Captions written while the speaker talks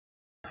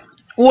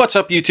What's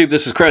up, YouTube?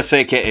 This is Chris,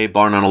 aka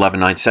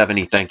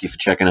Barnon11970. Thank you for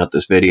checking out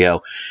this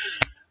video.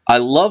 I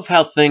love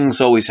how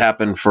things always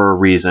happen for a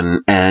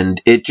reason,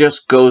 and it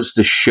just goes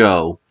to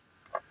show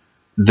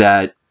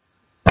that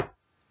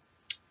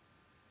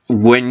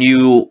when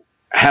you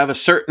have a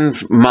certain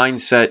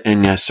mindset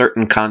and a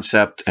certain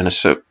concept and a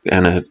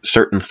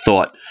certain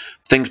thought,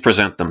 things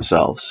present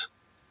themselves.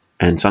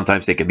 And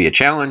sometimes they could be a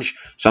challenge,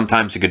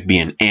 sometimes it could be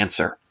an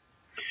answer.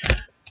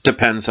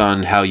 Depends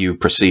on how you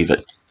perceive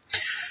it.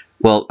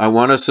 Well, I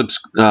want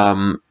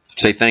to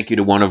say thank you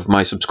to one of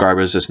my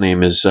subscribers. His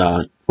name is,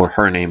 or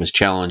her name is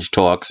Challenge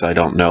Talks. I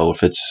don't know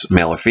if it's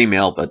male or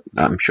female, but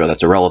I'm sure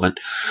that's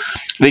irrelevant.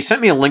 They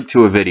sent me a link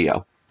to a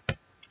video,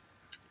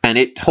 and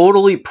it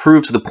totally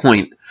proves the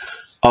point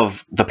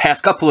of the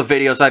past couple of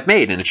videos I've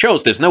made, and it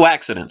shows there's no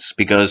accidents,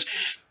 because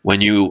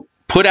when you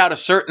put out a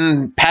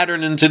certain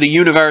pattern into the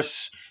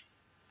universe,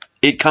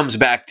 it comes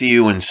back to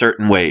you in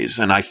certain ways,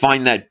 and I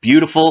find that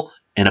beautiful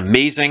and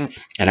amazing,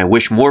 and I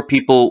wish more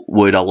people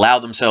would allow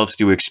themselves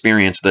to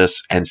experience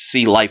this and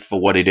see life for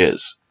what it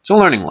is. It's a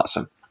learning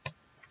lesson.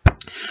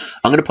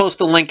 I'm going to post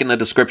a link in the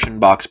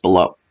description box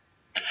below.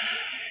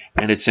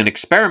 And it's an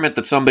experiment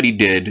that somebody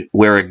did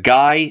where a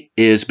guy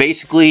is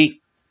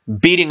basically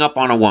beating up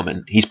on a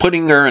woman. He's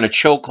putting her in a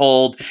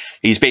chokehold.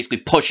 He's basically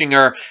pushing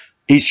her.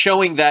 He's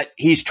showing that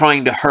he's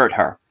trying to hurt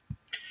her.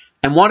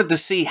 And wanted to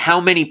see how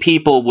many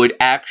people would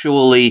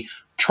actually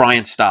try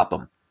and stop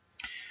him.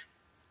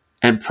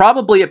 And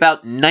probably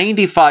about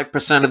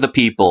 95% of the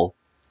people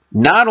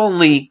not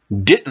only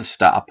didn't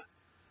stop,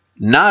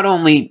 not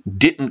only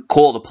didn't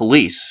call the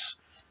police,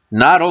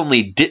 not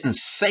only didn't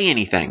say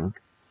anything,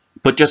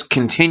 but just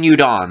continued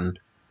on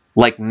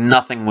like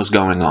nothing was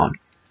going on.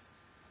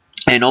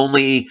 And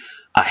only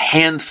a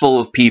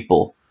handful of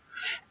people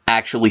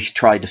actually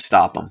tried to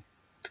stop him.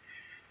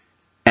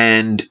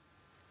 And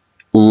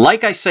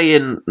like I say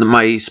in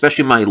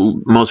especially my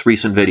most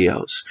recent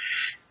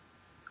videos,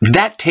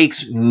 that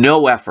takes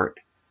no effort,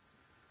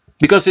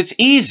 because it's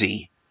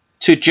easy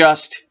to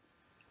just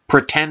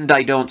pretend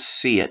I don't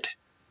see it.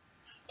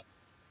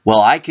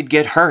 Well, I could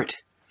get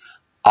hurt.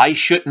 I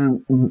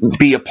shouldn't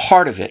be a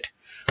part of it.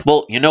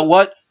 Well, you know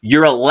what?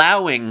 You're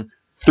allowing,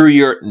 through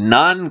your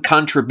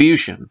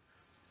non-contribution,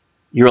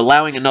 you're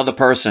allowing another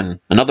person,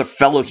 another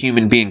fellow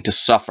human being to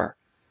suffer.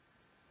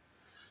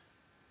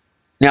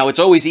 Now,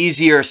 it's always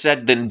easier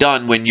said than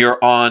done when you're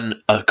on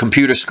a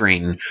computer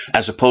screen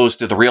as opposed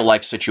to the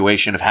real-life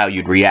situation of how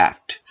you'd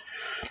react.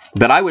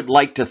 But I would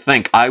like to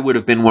think I would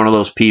have been one of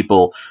those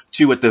people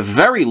to, at the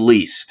very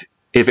least,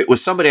 if it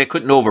was somebody I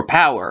couldn't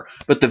overpower,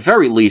 but at the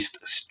very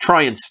least,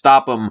 try and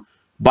stop them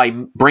by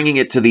bringing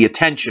it to the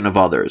attention of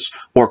others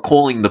or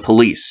calling the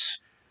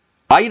police.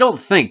 I don't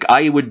think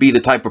I would be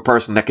the type of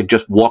person that could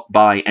just walk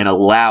by and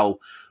allow,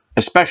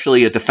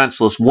 especially a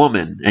defenseless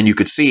woman, and you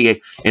could see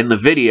in the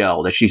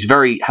video that she's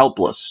very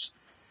helpless,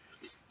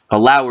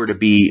 allow her to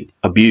be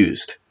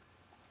abused.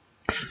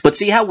 But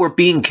see how we're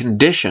being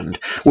conditioned?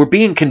 We're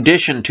being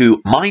conditioned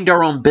to mind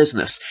our own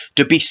business,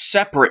 to be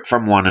separate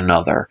from one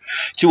another,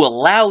 to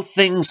allow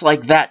things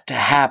like that to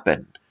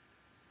happen.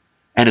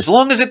 And as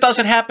long as it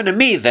doesn't happen to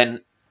me,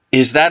 then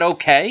is that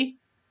okay?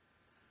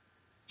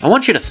 I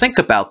want you to think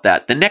about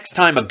that the next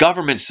time a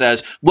government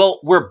says, well,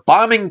 we're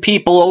bombing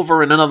people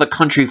over in another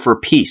country for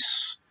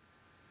peace.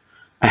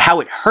 And how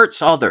it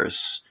hurts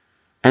others.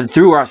 And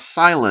through our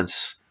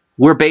silence,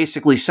 we're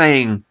basically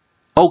saying,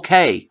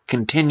 okay,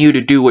 continue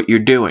to do what you're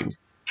doing,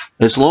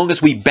 as long as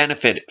we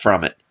benefit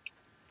from it.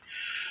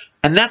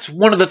 And that's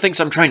one of the things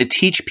I'm trying to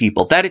teach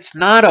people, that it's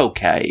not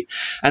okay.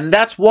 And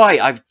that's why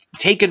I've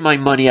taken my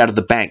money out of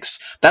the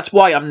banks. That's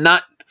why I'm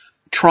not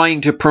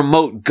trying to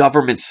promote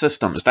government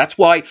systems. That's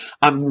why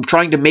I'm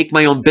trying to make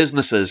my own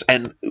businesses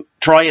and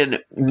try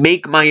and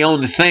make my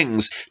own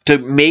things, to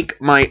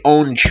make my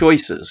own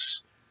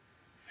choices.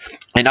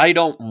 And I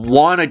don't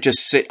want to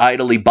just sit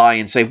idly by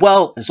and say,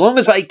 well, as long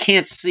as I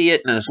can't see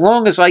it and as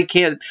long as I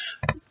can't,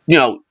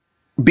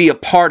 be a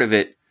part of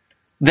it,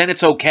 then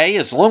it's okay.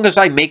 As long as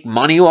I make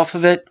money off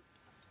of it.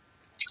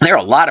 There are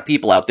a lot of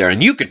people out there,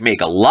 and you could make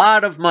a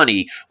lot of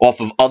money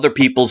off of other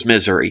people's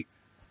misery.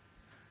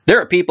 There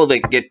are people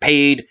that get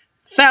paid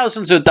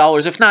thousands of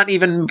dollars, if not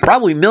even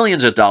probably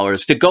millions of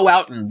dollars, to go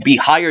out and be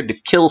hired to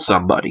kill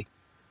somebody.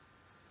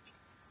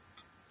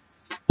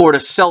 Or to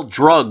sell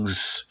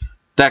drugs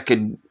that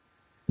could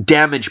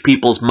damage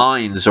people's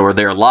minds or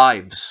their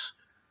lives.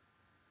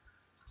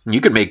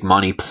 You can make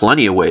money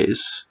plenty of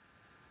ways.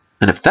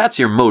 And if that's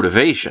your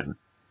motivation,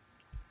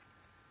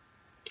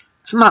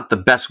 it's not the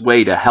best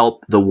way to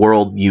help the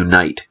world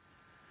unite.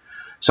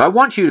 So I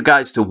want you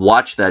guys to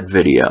watch that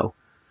video.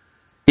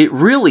 It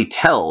really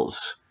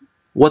tells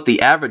what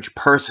the average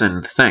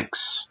person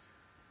thinks.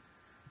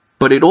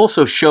 But it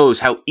also shows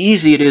how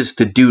easy it is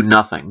to do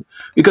nothing.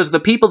 Because the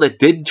people that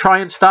did try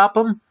and stop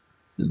him,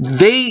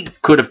 they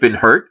could have been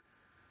hurt.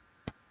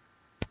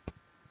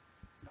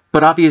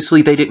 But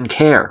obviously they didn't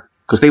care,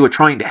 because they were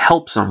trying to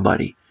help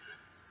somebody.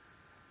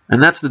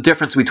 And that's the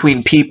difference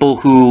between people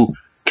who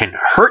can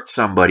hurt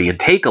somebody and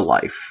take a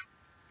life,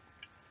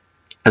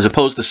 as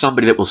opposed to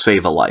somebody that will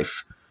save a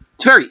life.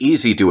 It's very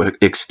easy to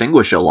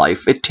extinguish a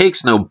life. It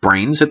takes no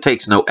brains. It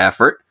takes no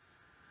effort.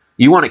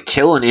 You want to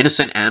kill an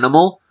innocent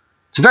animal?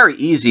 It's very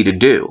easy to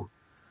do,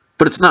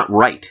 but it's not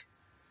right.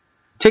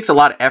 It takes a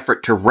lot of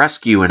effort to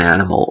rescue an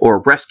animal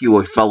or rescue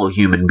a fellow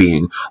human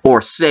being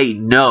or say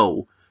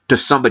no to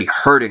somebody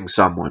hurting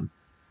someone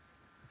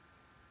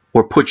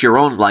or put your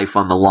own life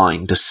on the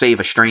line to save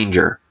a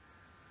stranger.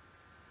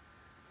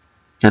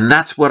 And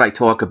that's what I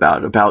talk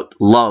about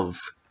love,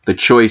 the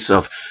choice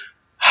of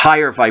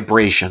higher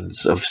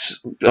vibrations,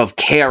 of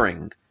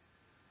caring,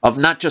 of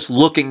not just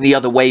looking the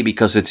other way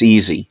because it's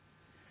easy.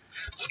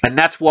 And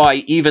that's why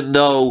even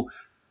though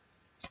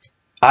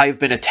I've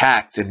been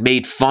attacked and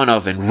made fun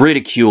of and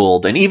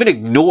ridiculed and even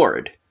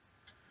ignored,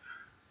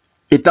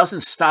 it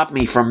doesn't stop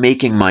me from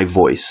making my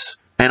voice.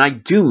 And I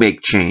do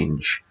make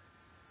change.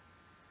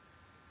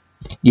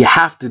 You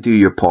have to do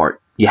your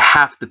part. You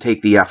have to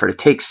take the effort. It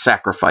takes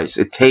sacrifice.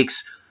 It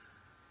takes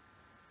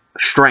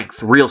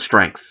strength, real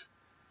strength.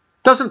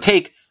 It doesn't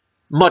take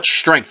much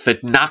strength to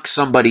knock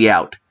somebody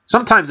out.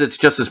 Sometimes it's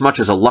just as much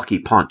as a lucky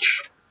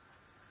punch.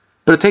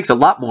 But it takes a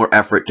lot more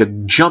effort to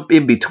jump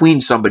in between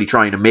somebody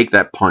trying to make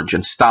that punch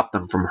and stop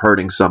them from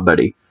hurting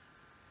somebody.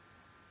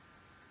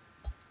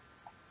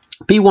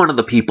 Be one of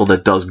the people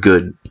that does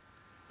good,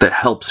 that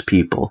helps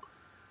people.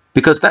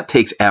 Because that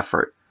takes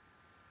effort,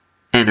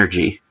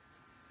 energy,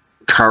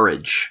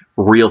 courage,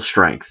 real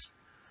strength.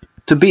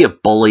 To be a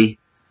bully,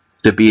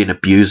 to be an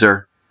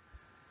abuser,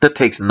 that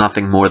takes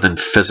nothing more than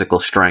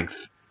physical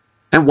strength.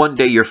 And one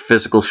day your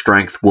physical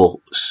strength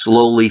will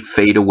slowly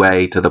fade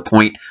away to the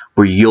point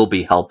where you'll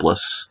be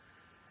helpless.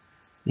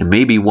 And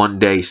maybe one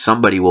day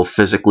somebody will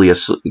physically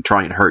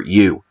try and hurt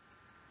you.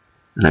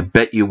 And I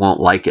bet you won't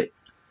like it.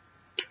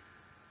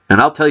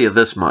 And I'll tell you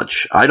this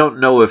much. I don't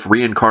know if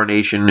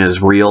reincarnation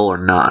is real or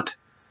not.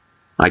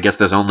 I guess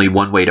there's only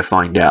one way to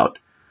find out.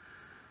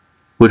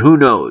 But who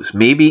knows?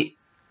 Maybe,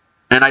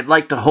 and I'd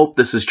like to hope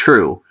this is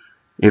true,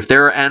 if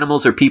there are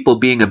animals or people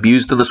being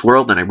abused in this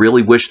world, and I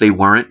really wish they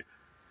weren't,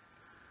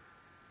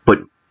 but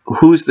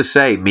who's to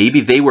say?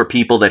 Maybe they were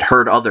people that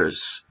hurt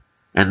others,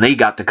 and they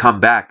got to come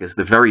back as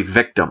the very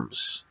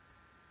victims.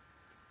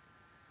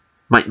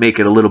 Might make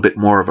it a little bit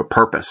more of a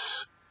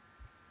purpose.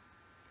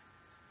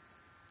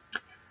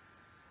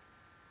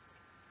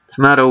 It's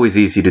not always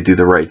easy to do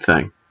the right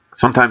thing.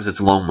 Sometimes it's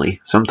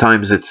lonely.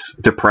 Sometimes it's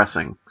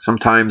depressing.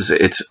 Sometimes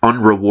it's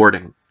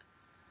unrewarding.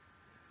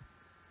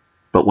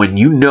 But when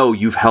you know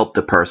you've helped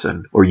a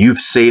person or you've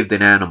saved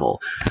an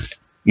animal,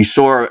 you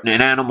saw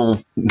an animal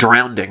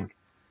drowning,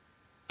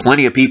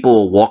 plenty of people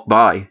will walk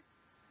by.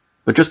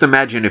 But just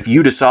imagine if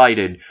you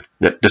decided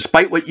that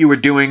despite what you were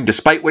doing,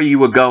 despite where you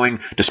were going,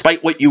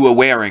 despite what you were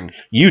wearing,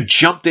 you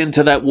jumped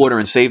into that water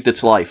and saved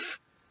its life.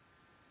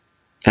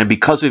 And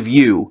because of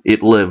you,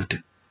 it lived.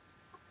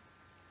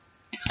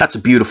 That's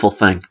a beautiful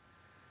thing.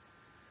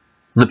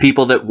 The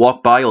people that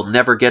walk by will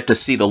never get to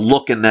see the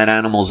look in that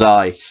animal's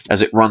eye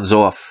as it runs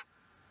off,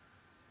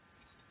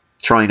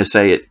 trying to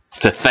say it,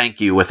 to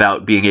thank you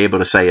without being able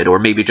to say it, or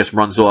maybe it just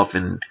runs off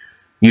and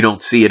you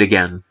don't see it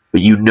again,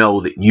 but you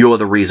know that you're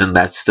the reason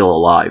that's still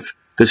alive.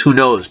 Because who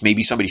knows,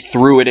 maybe somebody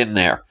threw it in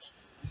there.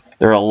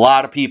 There are a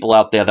lot of people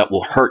out there that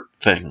will hurt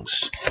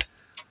things.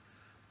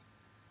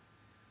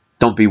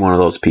 Don't be one of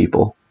those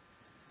people.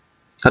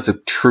 That's a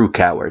true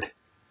coward.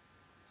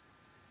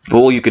 If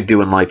all you can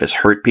do in life is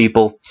hurt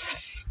people,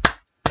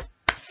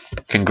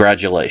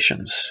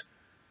 congratulations.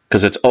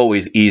 Because it's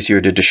always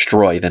easier to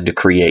destroy than to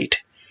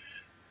create.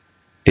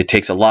 It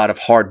takes a lot of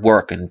hard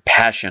work and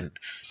passion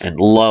and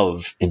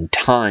love and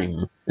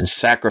time and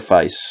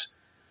sacrifice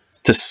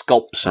to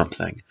sculpt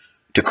something,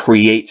 to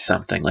create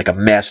something like a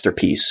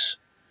masterpiece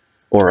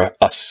or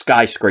a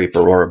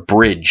skyscraper or a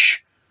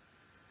bridge,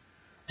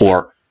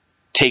 or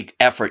take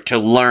effort to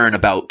learn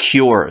about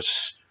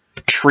cures,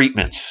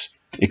 treatments,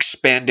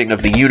 expanding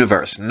of the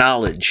universe,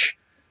 knowledge.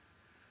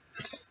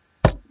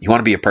 You want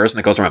to be a person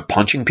that goes around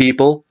punching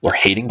people or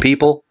hating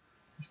people?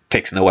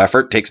 Takes no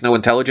effort, takes no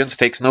intelligence,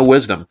 takes no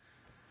wisdom.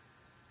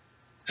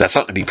 Is that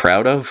something to be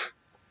proud of?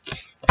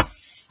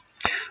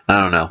 I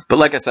don't know. But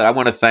like I said, I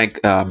want to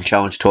thank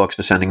Challenge Talks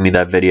for sending me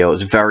that video. It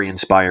was very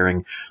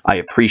inspiring. I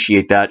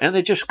appreciate that. And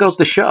it just goes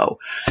to show.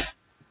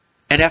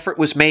 An effort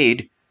was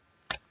made.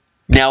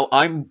 Now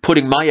I'm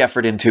putting my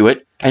effort into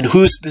it. And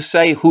who's to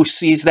say who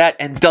sees that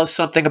and does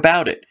something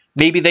about it?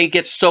 Maybe they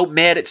get so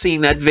mad at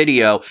seeing that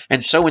video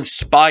and so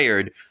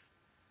inspired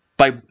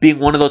by being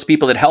one of those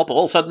people that help.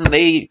 All of a sudden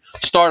they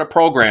start a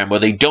program, or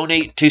they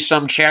donate to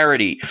some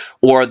charity,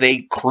 or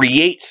they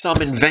create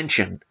some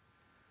invention.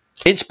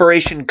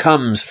 Inspiration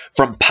comes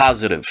from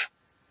positive.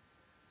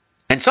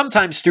 And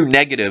sometimes through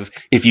negative,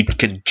 if you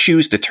can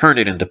choose to turn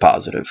it into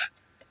positive.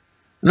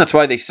 And that's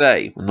why they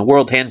say, when the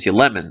world hands you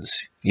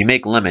lemons, you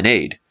make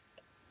lemonade.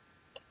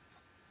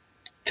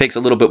 It takes a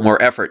little bit more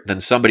effort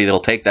than somebody that'll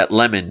take that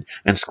lemon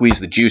and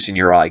squeeze the juice in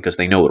your eye because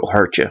they know it'll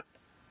hurt you.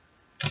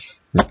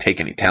 It doesn't take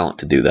any talent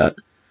to do that.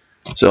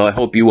 So I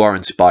hope you are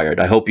inspired.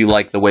 I hope you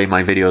like the way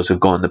my videos have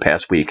gone the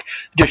past week.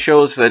 It just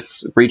shows that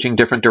it's reaching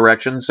different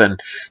directions, and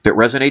if it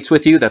resonates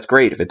with you, that's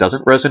great. If it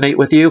doesn't resonate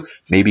with you,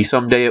 maybe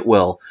someday it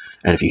will.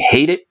 And if you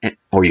hate it,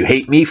 or you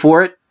hate me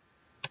for it,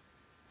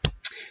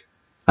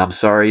 I'm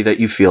sorry that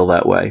you feel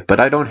that way. But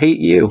I don't hate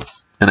you,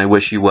 and I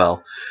wish you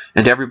well.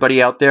 And to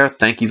everybody out there,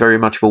 thank you very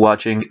much for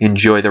watching.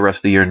 Enjoy the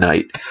rest of your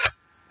night.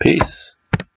 Peace.